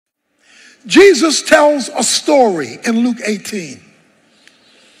Jesus tells a story in Luke 18.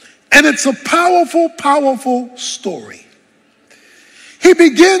 And it's a powerful, powerful story. He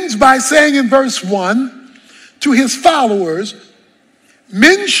begins by saying in verse 1 to his followers,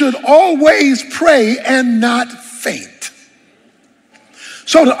 men should always pray and not faint.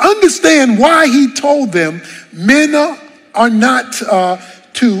 So to understand why he told them men are not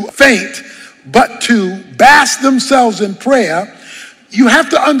to faint, but to bask themselves in prayer, you have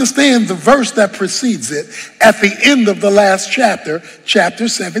to understand the verse that precedes it at the end of the last chapter, chapter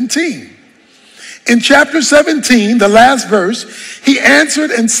 17. In chapter 17, the last verse, he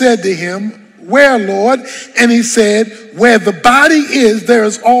answered and said to him, where, Lord? And he said, where the body is, there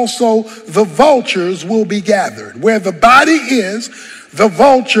is also the vultures will be gathered. Where the body is, the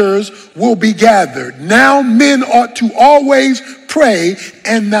vultures will be gathered. Now men ought to always pray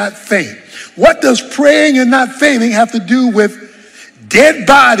and not faint. What does praying and not fainting have to do with dead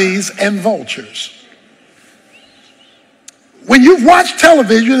bodies and vultures? When you've watched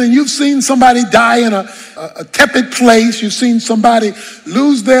television and you've seen somebody die in a tepid place, you've seen somebody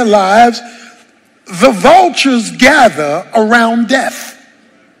lose their lives, the vultures gather around death.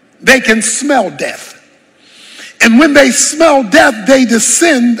 They can smell death. And when they smell death, they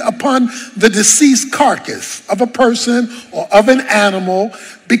descend upon the deceased carcass of a person or of an animal,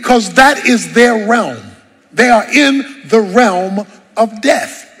 because that is their realm. They are in the realm of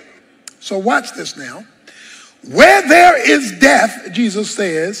death. So watch this now. Where there is death, Jesus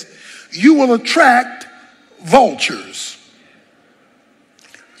says, you will attract vultures.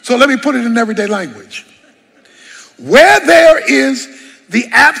 So let me put it in everyday language. Where there is the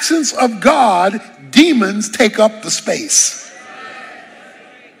absence of God, demons take up the space.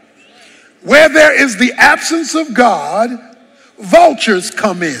 Where there is the absence of God, vultures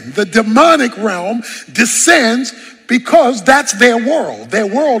come in. The demonic realm descends because that's their world. Their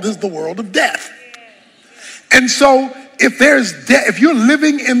world is the world of death. And so if you're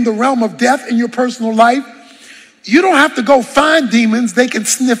living in the realm of death in your personal life, you don't have to go find demons. They can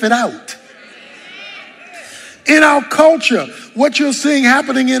sniff it out. In our culture, what you're seeing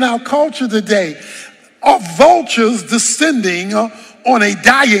happening in our culture today are vultures descending on a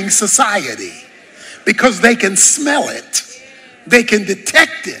dying society because they can smell it. They can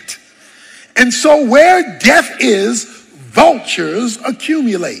detect it. And so where death is, vultures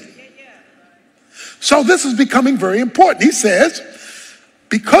accumulate. So this is becoming very important. He says,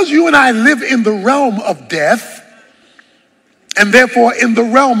 because you and I live in the realm of death, and therefore in the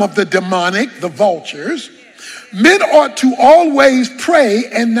realm of the demonic, the vultures, men ought to always pray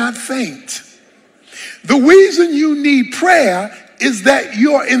and not faint. The reason you need prayer is that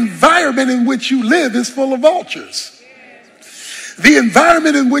your environment in which you live is full of vultures. The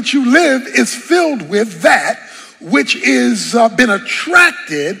environment in which you live is filled with that which is been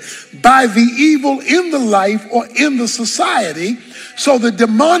attracted by the evil in the life or in the society. So the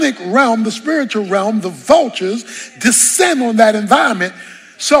demonic realm, the spiritual realm, the vultures descend on that environment.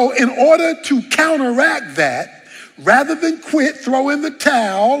 So in order to counteract that, rather than quit, throw in the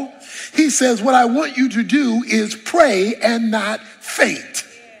towel, he says, what I want you to do is pray and not faint.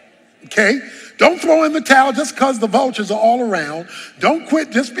 Okay? Don't throw in the towel just because the vultures are all around. Don't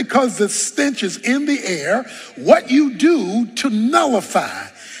quit just because the stench is in the air. What you do to nullify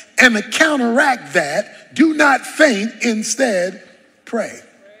and to counteract that, do not faint, instead pray.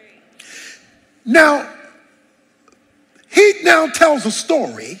 Now, he now tells a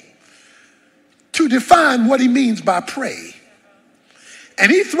story to define what he means by pray.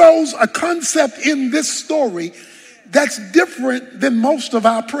 And he throws a concept in this story that's different than most of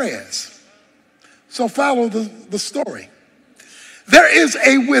our prayers. So follow the story. There is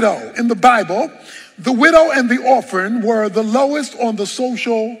a widow in the Bible. The widow and the orphan were the lowest on the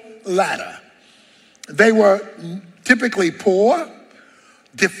social ladder. They were typically poor,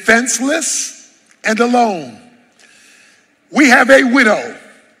 defenseless, and alone. We have a widow.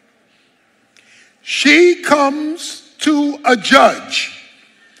 She comes to a judge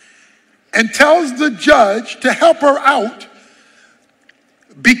and tells the judge to help her out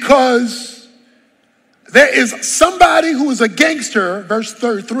because there is somebody who is against her, verse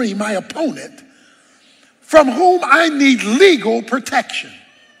 33, my opponent, from whom I need legal protection.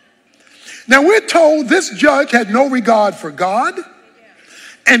 Now we're told this judge had no regard for God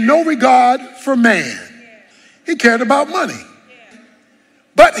and no regard for man. He cared about money.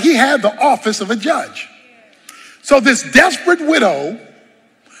 But he had the office of a judge. So this desperate widow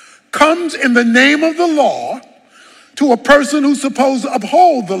comes in the name of the law to a person who's supposed to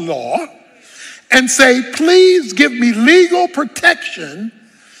uphold the law and say, please give me legal protection.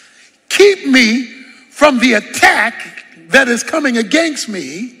 Keep me from the attack that is coming against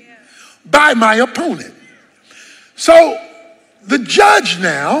me by my opponent. So the judge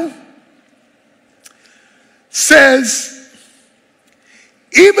now says,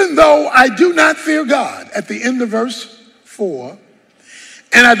 even though I do not fear God, at the end of verse 4,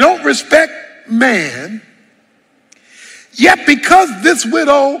 and I don't respect man, yet because this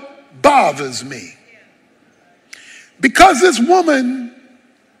widow bothers me, because this woman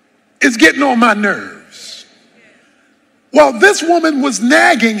is getting on my nerves. Well, this woman was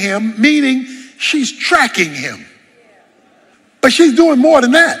nagging him, meaning she's tracking him. But she's doing more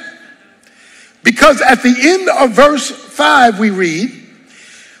than that. Because at the end of verse 5 we read,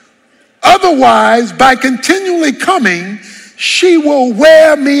 otherwise, by continually coming, she will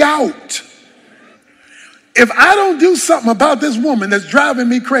wear me out. If I don't do something about this woman that's driving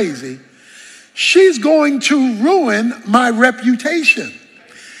me crazy, she's going to ruin my reputation.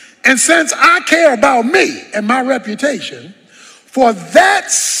 And since I care about me and my reputation, for that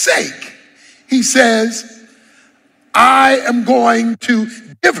sake, he says, I am going to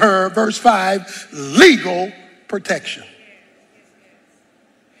give her, verse 5, legal protection.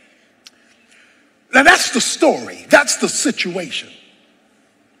 Now that's the story. That's the situation.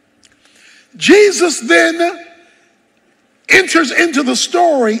 Jesus then enters into the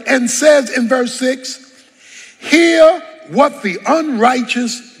story and says in verse 6, hear what the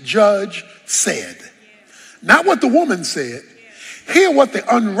unrighteous judge said. Not what the woman said. Hear what the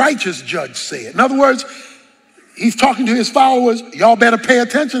unrighteous judge said. In other words, he's talking to his followers. Y'all better pay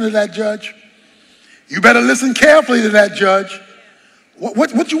attention to that judge. You better listen carefully to that judge.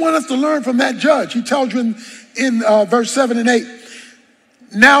 What you want us to learn from that judge? He tells you in verse 7 and 8,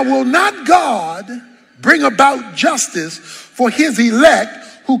 now will not God bring about justice for his elect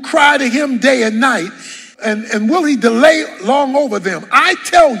who cry to him day and night, and will he delay long over them? I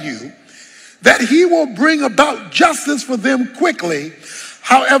tell you that he will bring about justice for them quickly.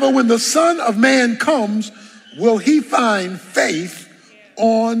 However, when the Son of Man comes, will he find faith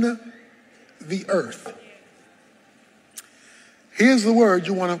on the earth? Here's the word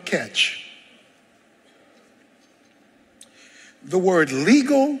you want to catch. The word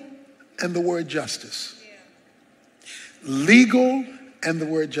legal and the word justice. Legal and the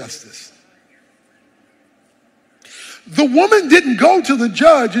word justice. The woman didn't go to the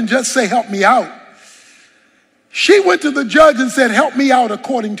judge and just say, help me out. She went to the judge and said, help me out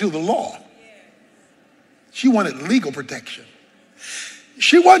according to the law. She wanted legal protection.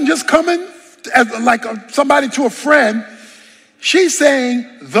 She wasn't just coming as like somebody to a friend. She's saying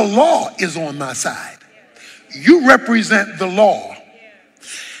the law is on my side. You represent the law.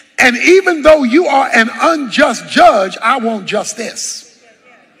 And even though you are an unjust judge, I want justice.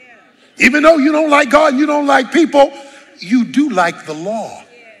 Even though you don't like God and you don't like people, you do like the law.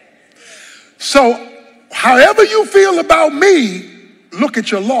 So however you feel about me, look at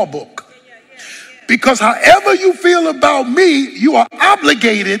your law book. Because however you feel about me, you are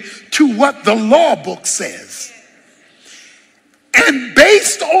obligated to what the law book says. And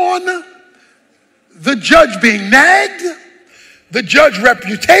based on the judge being nagged, the judge's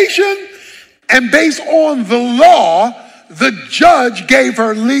reputation, and based on the law, the judge gave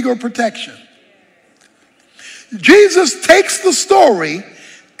her legal protection. Jesus takes the story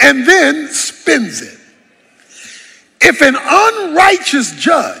and then spins it. If an unrighteous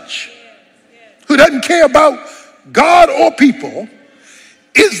judge who doesn't care about God or people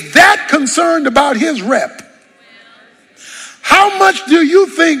is that concerned about his rep, how much do you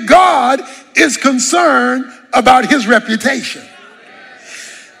think God is concerned about his reputation?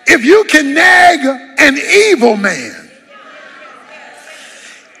 If you can nag an evil man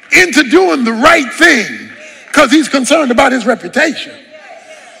into doing the right thing because he's concerned about his reputation,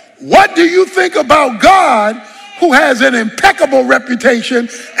 what do you think about God, who has an impeccable reputation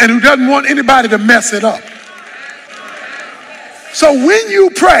and who doesn't want anybody to mess it up? So when you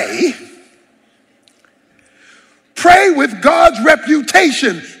pray, pray with God's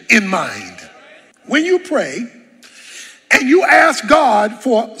reputation in mind. When you pray and you ask God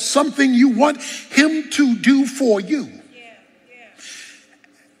for something you want him to do for you,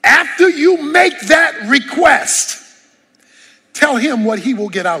 after you make that request, tell him what he will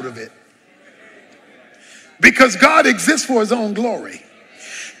get out of it. Because God exists for his own glory.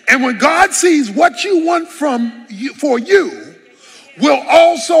 And when God sees what you want from you, for you, will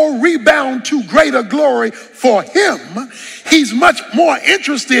also rebound to greater glory for him, he's much more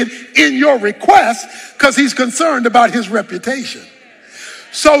interested in your request because he's concerned about his reputation.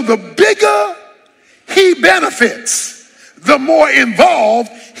 So the bigger he benefits, the more involved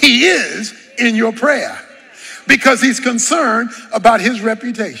he is in your prayer because he's concerned about his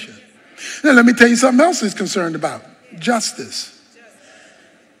reputation. Now let me tell you something else he's concerned about: justice.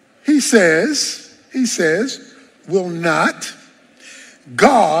 He says, will not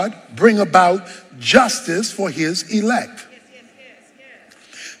God bring about justice for his elect?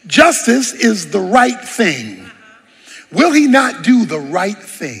 Justice is the right thing. Will he not do the right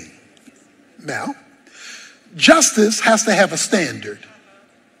thing? Now, justice has to have a standard.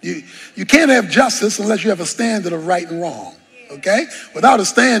 You can't have justice unless you have a standard of right and wrong, okay? Without a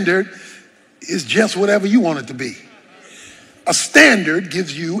standard, it's just whatever you want it to be. A standard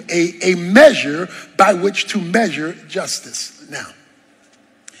gives you a measure by which to measure justice. Now,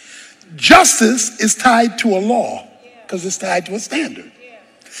 justice is tied to a law because it's tied to a standard.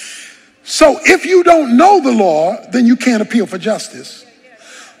 So if you don't know the law, then you can't appeal for justice.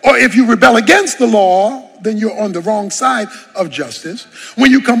 Or if you rebel against the law, then you're on the wrong side of justice.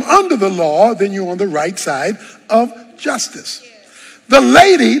 When you come under the law, then you're on the right side of justice. The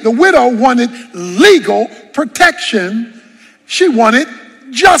lady, the widow, wanted legal protection. She wanted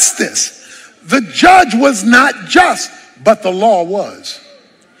justice. The judge was not just, but the law was.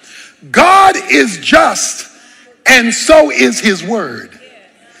 God is just, and so is his word.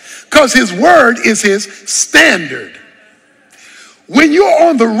 Because his word is his standard. When you're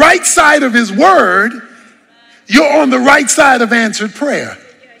on the right side of his word, you're on the right side of answered prayer.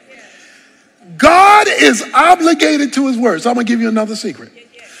 God is obligated to his word. So I'm going to give you another secret.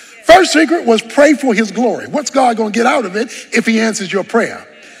 First secret was pray for his glory. What's God going to get out of it if he answers your prayer?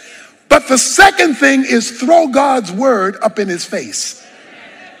 But the second thing is throw God's word up in his face.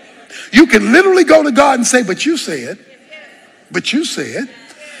 You can literally go to God and say, but you said,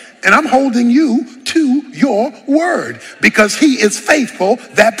 and I'm holding you to your word because he is faithful,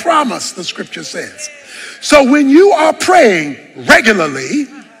 that promise, the scripture says. So when you are praying regularly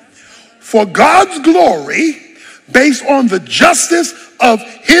for God's glory based on the justice of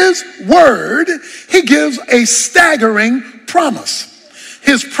his word, he gives a staggering promise.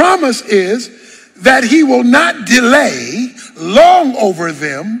 His promise is that he will not delay long over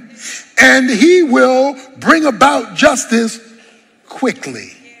them, and he will bring about justice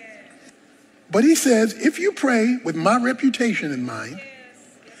quickly. But he says, if you pray with my reputation in mind,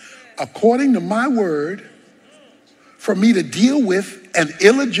 according to my word, for me to deal with an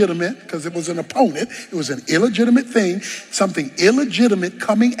illegitimate, because it was an opponent, it was an illegitimate thing, something illegitimate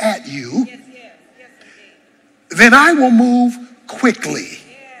coming at you, then I will move quickly.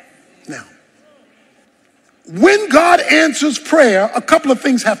 Now, when God answers prayer, a couple of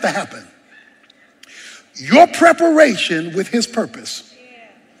things have to happen. Your preparation with his purpose.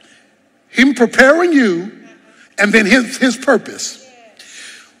 Him preparing you, and then his purpose.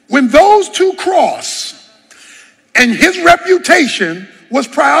 When those two cross, and his reputation was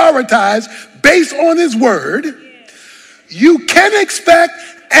prioritized based on his word, you can expect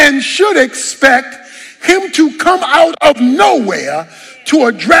and should expect him to come out of nowhere to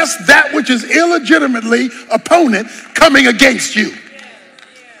address that which is illegitimately opponent coming against you.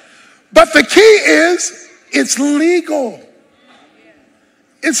 But the key is, it's legal.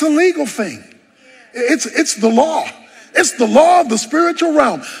 It's a legal thing. It's the law. It's the law of the spiritual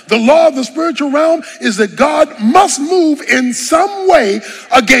realm. The law of the spiritual realm is that God must move in some way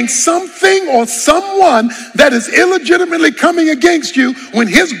against something or someone that is illegitimately coming against you when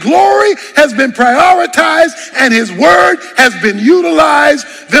his glory has been prioritized and his word has been utilized.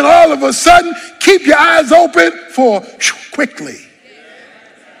 Then all of a sudden, keep your eyes open for quickly.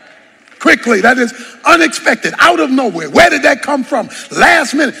 Quickly, that is unexpected, out of nowhere. Where did that come from?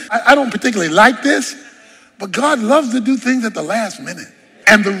 Last minute. I don't particularly like this, but God loves to do things at the last minute.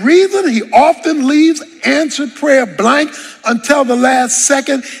 And the reason he often leaves answered prayer blank until the last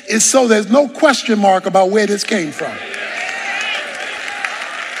second is so there's no question mark about where this came from.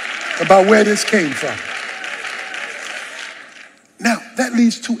 About where this came from. Now, that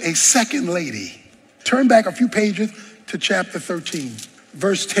leads to a second lady. Turn back a few pages to chapter 13,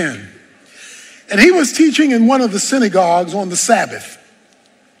 verse 10. And he was teaching in one of the synagogues on the Sabbath.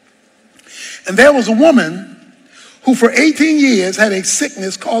 And there was a woman who for 18 years had a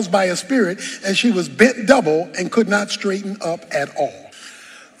sickness caused by a spirit, and she was bent double and could not straighten up at all.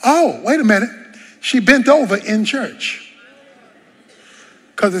 Oh, wait a minute. She bent over in church.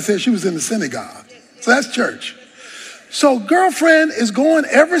 Because it says she was in the synagogue. So that's church. So girlfriend is going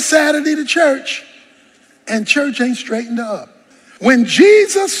every Saturday to church, and church ain't straightened her up. When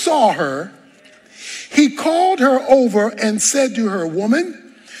Jesus saw her, he called her over and said to her,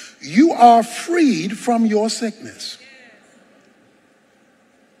 "Woman, you are freed from your sickness."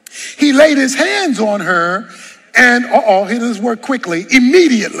 He laid his hands on her and, he does this work quickly,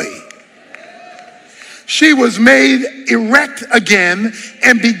 immediately. She was made erect again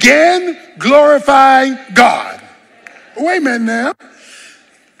and began glorifying God. Wait a minute now.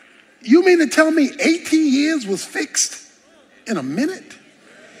 You mean to tell me 18 years was fixed in a minute?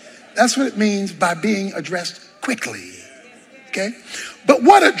 That's what it means by being addressed quickly. Okay? But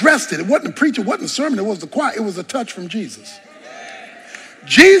what addressed it? It wasn't a preacher, it wasn't a sermon, it was the choir. It was a touch from Jesus.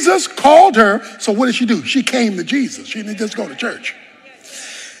 Jesus called her, so what did she do? She came to Jesus. She didn't just go to church.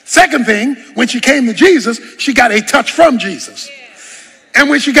 Second thing, when she came to Jesus, she got a touch from Jesus. And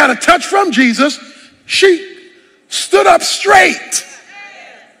when she got a touch from Jesus, she stood up straight.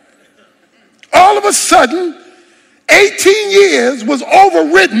 All of a sudden, 18 years was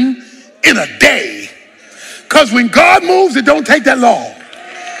overridden in a day. Because when God moves, it don't take that long.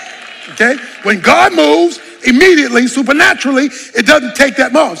 Okay? When God moves, immediately, supernaturally, it doesn't take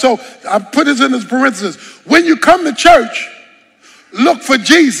that long. So I put this in as parenthesis. When you come to church, look for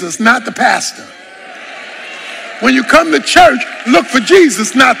Jesus, not the pastor. When you come to church, look for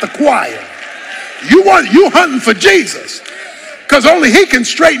Jesus, not the choir. You hunting for Jesus, because only he can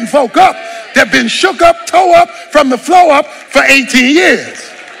straighten folk up that been shook up, toe up, from the flow up for 18 years.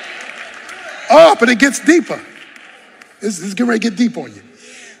 Oh, but it gets deeper. This is getting ready to get deep on you.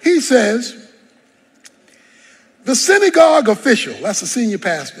 He says, the synagogue official, that's the senior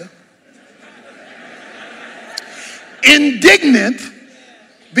pastor, indignant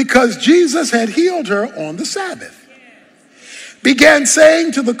because Jesus had healed her on the Sabbath, began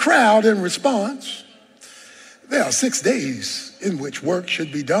saying to the crowd in response, there are 6 days in which work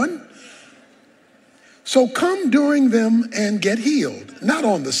should be done. So come during them and get healed, not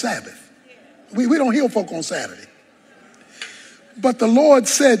on the Sabbath. We don't heal folk on Saturday. But the Lord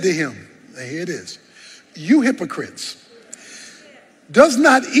said to him, and here it is, you hypocrites, does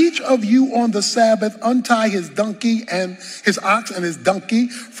not each of you on the Sabbath untie his donkey and his ox and his donkey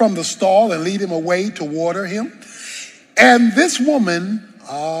from the stall and lead him away to water him? And this woman,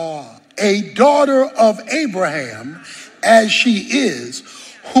 a daughter of Abraham, as she is,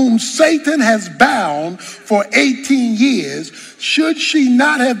 whom Satan has bound for 18 years, should she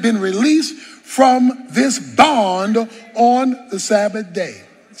not have been released from this bond on the Sabbath day?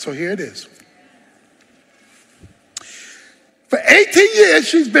 So here it is. For 18 years,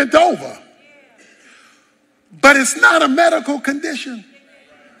 she's bent over. But it's not a medical condition.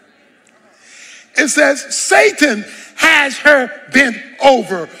 It says Satan has her bent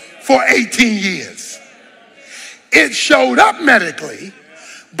over for 18 years. It showed up medically,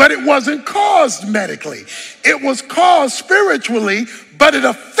 but it wasn't caused medically. It was caused spiritually, but it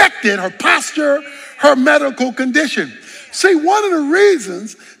affected her posture, her medical condition. See, one of the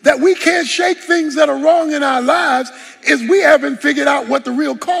reasons that we can't shake things that are wrong in our lives is we haven't figured out what the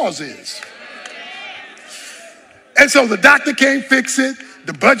real cause is. And so the doctor can't fix it.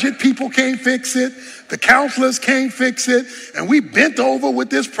 The budget people can't fix it. The counselors can't fix it. And we bent over with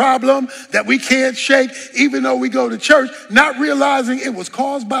this problem that we can't shake, even though we go to church, not realizing it was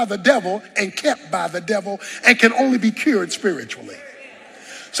caused by the devil and kept by the devil and can only be cured spiritually.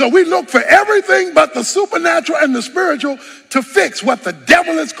 So we look for everything but the supernatural and the spiritual to fix what the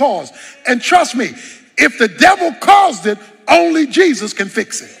devil has caused. And trust me, if the devil caused it, only Jesus can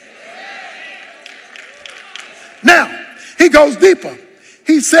fix it. Now, he goes deeper.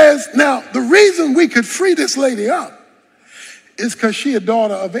 He says, now, the reason we could free this lady up is because she a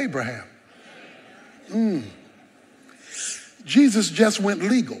daughter of Abraham. Jesus just went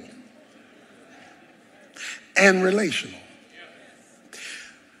legal and relational.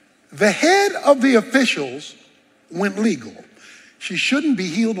 The head of the officials went legal. She shouldn't be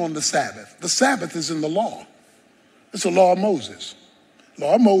healed on the Sabbath. The Sabbath is in the law. It's the law of Moses.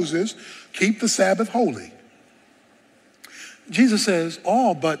 Law of Moses, keep the Sabbath holy. Jesus says,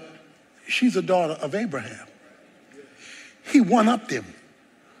 but she's a daughter of Abraham. He one-upped him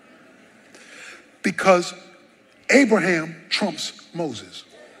because Abraham trumps Moses.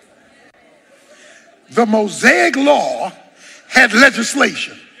 The Mosaic law had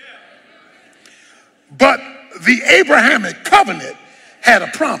legislation, but the Abrahamic covenant had a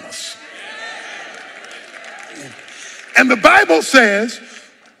promise. And the Bible says,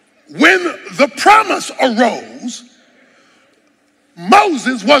 when the promise arose,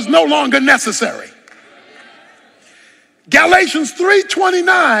 Moses was no longer necessary. Galatians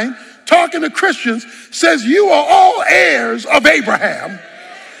 3:29, talking to Christians, says you are all heirs of Abraham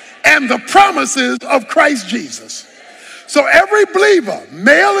and the promises of Christ Jesus. So every believer,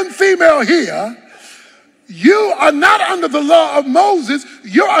 male and female here, you are not under the law of Moses,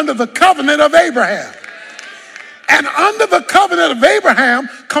 you're under the covenant of Abraham. And under the covenant of Abraham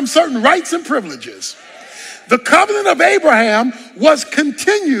come certain rights and privileges The covenant of Abraham was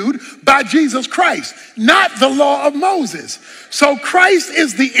continued by Jesus Christ, not the law of Moses. So Christ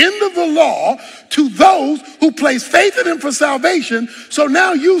is the end of the law to those who place faith in him for salvation. So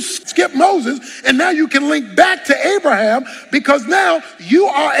now you skip Moses, and now you can link back to Abraham, because now you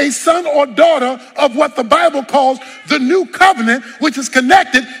are a son or daughter of what the Bible calls the new covenant, which is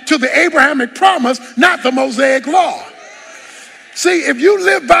connected to the Abrahamic promise, not the Mosaic law. See, if you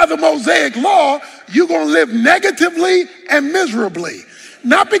live by the Mosaic law, you're going to live negatively and miserably.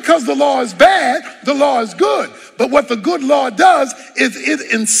 Not because the law is bad, the law is good. But what the good law does is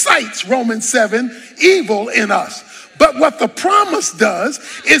it incites, Romans 7, evil in us. But what the promise does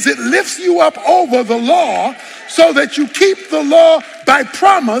is it lifts you up over the law so that you keep the law by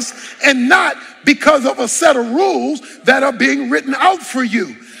promise and not because of a set of rules that are being written out for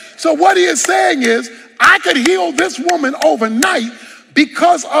you. So what he is saying is, I could heal this woman overnight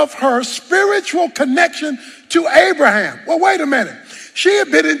because of her spiritual connection to Abraham. Well, wait a minute. She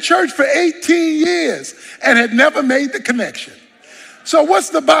had been in church for 18 years and had never made the connection. So what's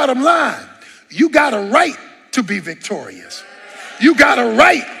the bottom line? You got a right to be victorious. You got a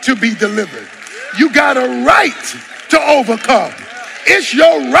right to be delivered. You got a right to overcome. It's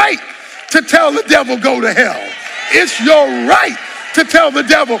your right to tell the devil go to hell. It's your right to tell the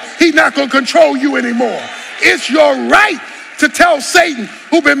devil he's not going to control you anymore. It's your right to tell Satan,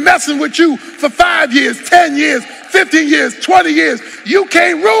 who's been messing with you for 5 years, 10 years, 15 years, 20 years, you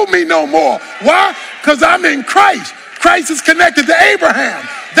can't rule me no more. Why? Because I'm in Christ. Christ is connected to Abraham.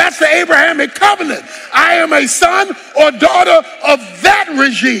 That's the Abrahamic covenant. I am a son or daughter of that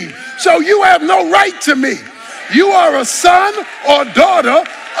regime. So you have no right to me. You are a son or daughter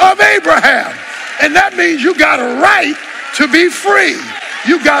of Abraham. And that means you got a right to be free.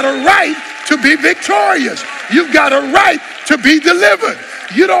 You got a right to be victorious. You've got a right to be delivered.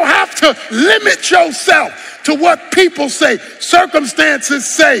 You don't have to limit yourself to what people say, circumstances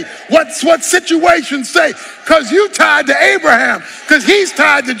say, what situations say, because you tied to Abraham, because he's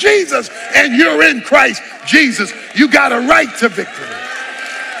tied to Jesus, and you're in Christ Jesus. You got a right to victory.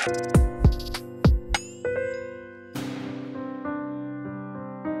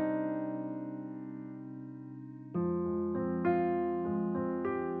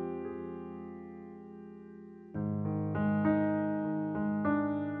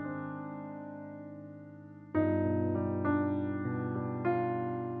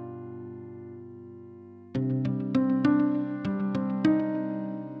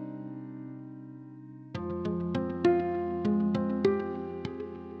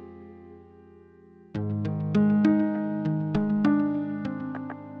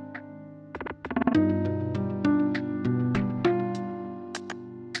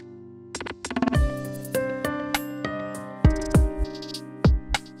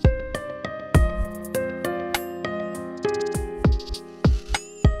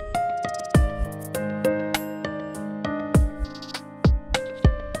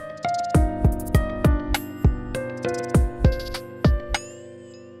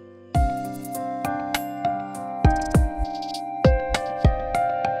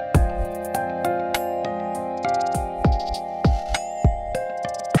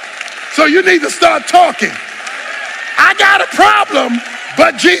 So you need to start talking. I got a problem,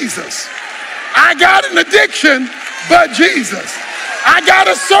 but Jesus. I got an addiction, but Jesus. I got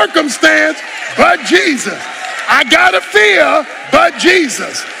a circumstance, but Jesus. I got a fear, but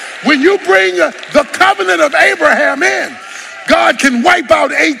Jesus. When you bring the covenant of Abraham in, God can wipe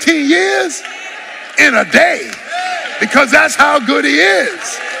out 18 years in a day, because that's how good he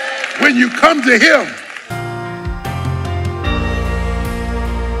is when you come to him